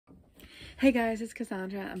Hey guys, it's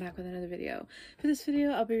Cassandra. I'm back with another video. For this video,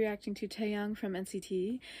 I'll be reacting to TAEYONG from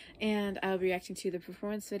NCT, and I'll be reacting to the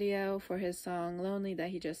performance video for his song Lonely that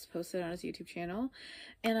he just posted on his YouTube channel,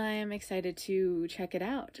 and I am excited to check it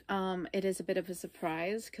out. It is a bit of a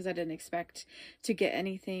surprise because I didn't expect to get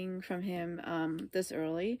anything from him this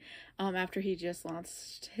early after he just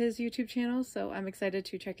launched his YouTube channel, so I'm excited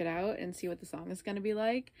to check it out and see what the song is going to be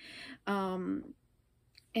like.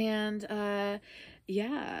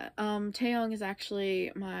 TAEYONG is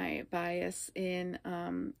actually my bias in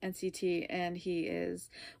NCT, and he is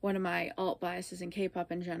one of my alt biases in K-pop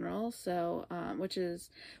in general, so which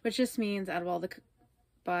just means out of all the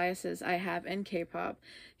biases I have in K-pop,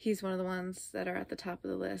 he's one of the ones that are at the top of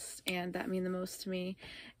the list and that mean the most to me.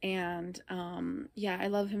 And yeah, I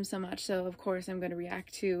love him so much, so of course I'm going to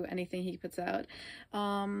react to anything he puts out.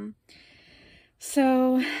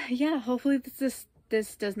 So yeah, hopefully this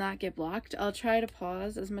does not get blocked. I'll try to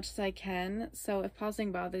pause as much as I can, so if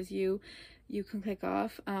pausing bothers you, you can click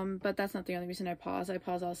off, but that's not the only reason I pause. I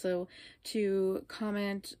pause also to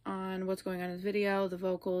comment on what's going on in his video, the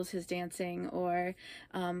vocals, his dancing, or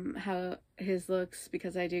how his looks,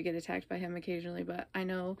 because I do get attacked by him occasionally. But I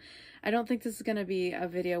don't think this is gonna be a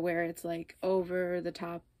video where it's like over the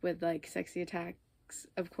top with like sexy attacks,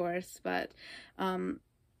 of course, but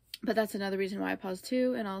that's another reason why I paused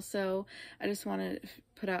too. And also, I just want to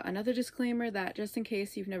put out another disclaimer that just in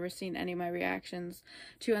case you've never seen any of my reactions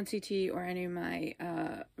to NCT or any of my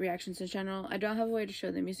reactions in general, I don't have a way to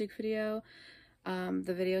show the music video,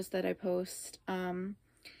 the videos that I post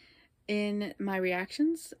in my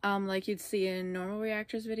reactions, like you'd see in normal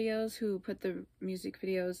reactors videos who put the music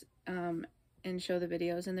videos and show the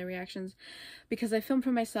videos in their reactions. Because I film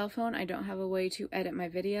from my cell phone, I don't have a way to edit my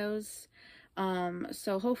videos.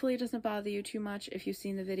 So hopefully it doesn't bother you too much. If you've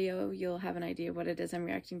seen the video, you'll have an idea of what it is I'm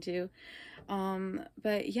reacting to.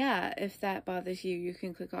 But yeah, if that bothers you, you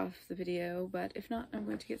can click off the video, but if not, I'm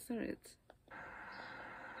going to get started.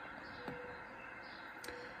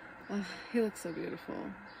 Oh, he looks so beautiful.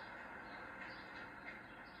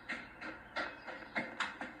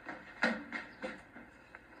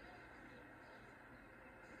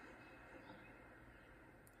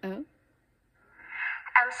 Oh?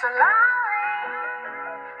 I'm so lonely.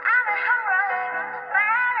 I've been hungry with the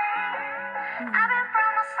body. I've been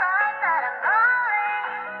from the side that I'm lonely.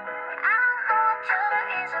 I don't know what to do,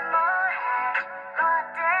 is it more head, more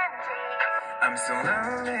dandy? I'm so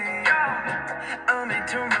lonely. I'm in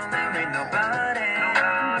too lonely with nobody.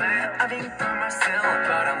 I think for myself,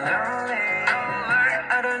 but I'm lonely.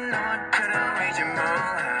 I don't know what to do, is it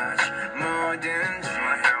more dandy?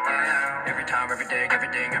 Every time, every day,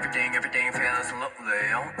 everything feels lonely.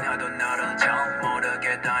 나도 너를 잘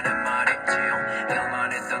모르겠다는 말이지.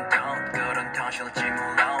 너만 했던 그런 당신일지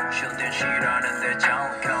몰라. 싫든 싫어하는데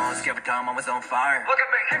잘. Cause every time I was on fire. Look at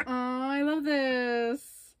me. Oh, I love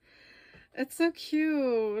this. It's so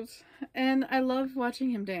cute. And I love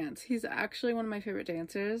watching him dance. He's actually one of my favorite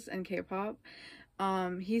dancers in K-pop.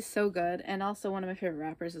 He's so good, and also one of my favorite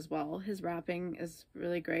rappers as well. His rapping is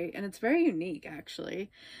really great, and it's very unique,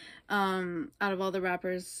 actually. Out of all the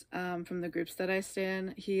rappers from the groups that I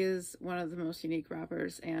stan, he is one of the most unique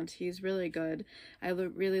rappers, and he's really good. I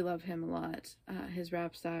really love him a lot, his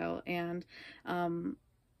rap style, and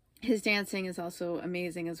his dancing is also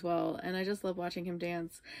amazing as well, and I just love watching him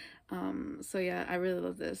dance. So yeah, I really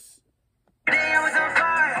love this. I was on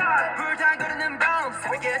fire. 불타오르는 밤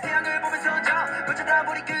새벽에 태양을 보면서 자 어쩌다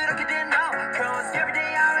보니 그렇게 된 너. Cause every day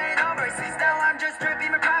I ran overseas. Now I'm just tripping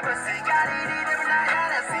my privacy. Got it every night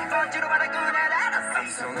and I see. 번지로 바라구나 I'm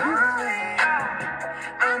so lonely.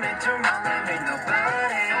 I'm in too lonely with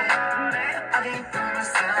nobody. I think for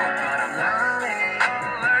myself, but I'm lonely.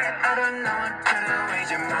 I don't know what to do,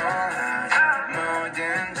 이제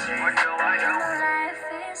뭐든지. Life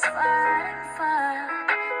is what I'm for.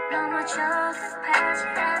 너무 조급하지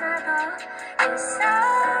않아도 it's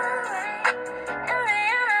alright. And the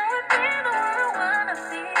end would be the one I wanna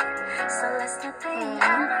be. So let's not think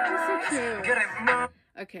otherwise.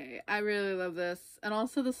 Okay, I really love this, and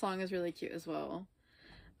also the song is really cute as well.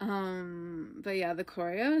 But yeah, the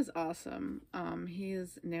choreo is awesome.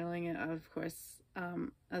 He's nailing it, of course,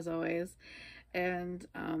 as always. And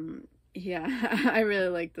yeah, I really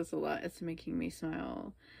like this a lot. It's making me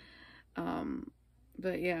smile.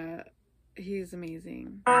 But yeah, he's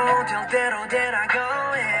amazing. I'm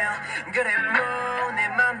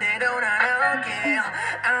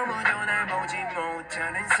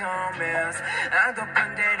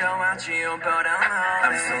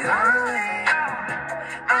so lonely.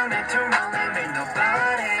 I'm in too lonely with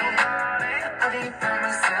nobody. I think for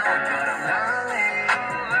myself, but I'm lonely.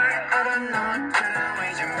 I don't know what to do,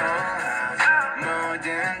 이제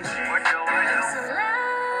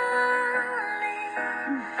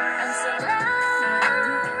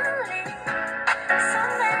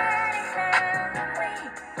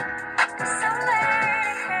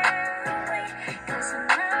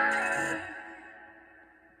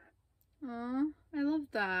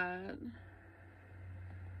that.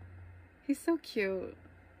 He's so cute.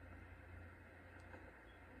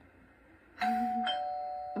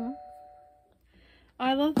 Oh.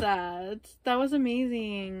 I love that. That was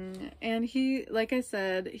amazing. And he, like I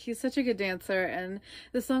said, he's such a good dancer, and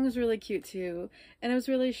the song was really cute too. And it was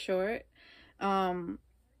really short.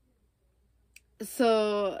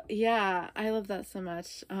 So yeah, I love that so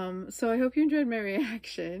much. So I hope you enjoyed my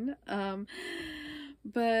reaction.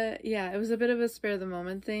 But yeah, it was a bit of a spare the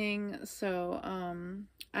moment thing. So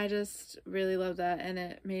I just really love that, and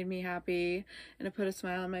it made me happy, and it put a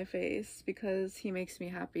smile on my face because he makes me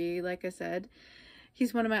happy. Like I said,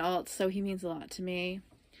 he's one of my alts, so he means a lot to me.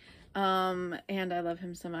 And I love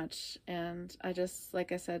him so much, and I just,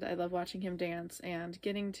 like I said, I love watching him dance, and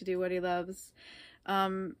getting to do what he loves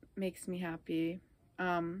makes me happy.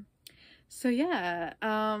 So yeah,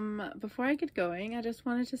 before I get going, I just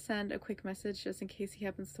wanted to send a quick message just in case he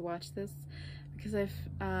happens to watch this, because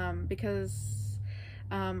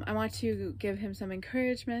I want to give him some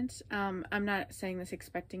encouragement. I'm not saying this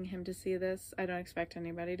expecting him to see this. I don't expect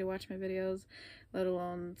anybody to watch my videos, let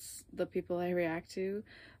alone the people I react to.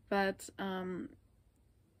 But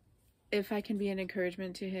if I can be an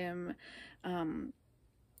encouragement to him,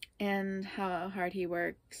 and how hard he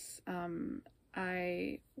works,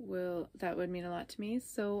 that would mean a lot to me.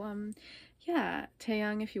 So yeah,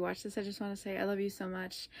 Taeyong, if you watch this, I just want to say I love you so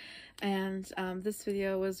much, and this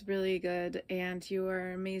video was really good, and you are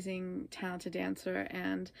an amazing, talented dancer,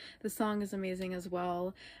 and the song is amazing as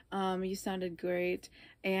well. You sounded great,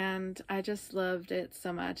 and I just loved it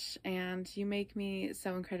so much, and you make me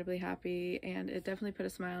so incredibly happy, and it definitely put a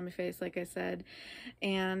smile on my face, like I said,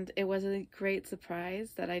 and it was a great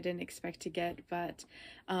surprise that I didn't expect to get, but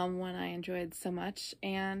one I enjoyed so much,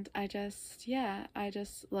 and I just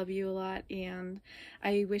love you a lot, and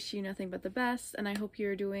I wish you nothing but the best, and I hope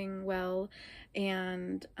you're doing well,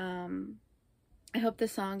 and I hope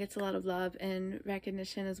this song gets a lot of love and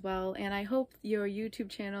recognition as well, and I hope your YouTube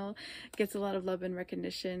channel gets a lot of love and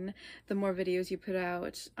recognition the more videos you put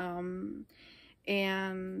out,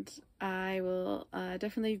 and I will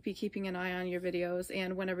definitely be keeping an eye on your videos,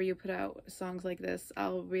 and whenever you put out songs like this,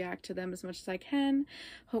 I'll react to them as much as I can,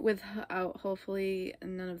 hopefully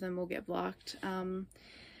none of them will get blocked,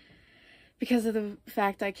 because of the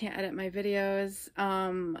fact I can't edit my videos.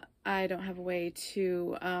 I don't have a way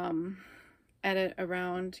to edit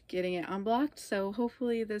around getting it unblocked, so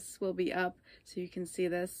hopefully this will be up so you can see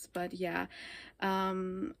this. But yeah,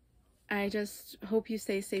 I just hope you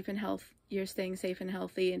stay safe and you're staying safe and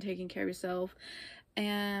healthy and taking care of yourself,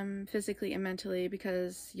 and physically and mentally,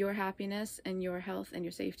 because your happiness and your health and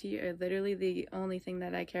your safety are literally the only thing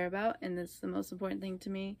that I care about, and it's the most important thing to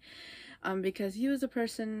me, because you as a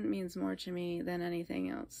person means more to me than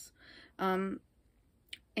anything else.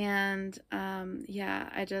 Yeah,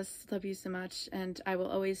 I just love you so much, and I will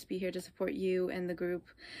always be here to support you and the group,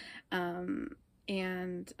 I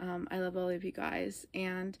love all of you guys,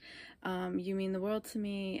 and you mean the world to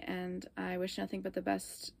me, and I wish nothing but the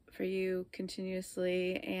best for you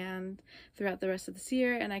continuously and throughout the rest of this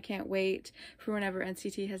year, and I can't wait for whenever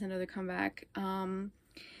NCT has another comeback.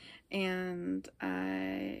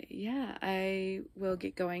 I will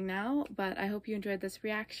get going now, but I hope you enjoyed this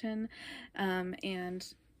reaction,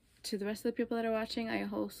 and to the rest of the people that are watching, I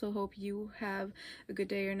also hope you have a good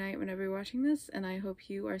day or night whenever you're watching this, and I hope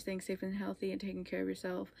you are staying safe and healthy and taking care of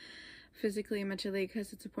yourself physically and mentally,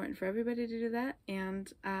 because it's important for everybody to do that.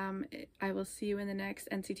 And I will see you in the next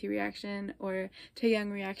NCT reaction or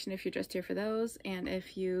Taeyong reaction if you're just here for those, and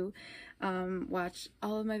if you watch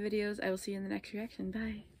all of my videos, I will see you in the next reaction.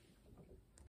 Bye.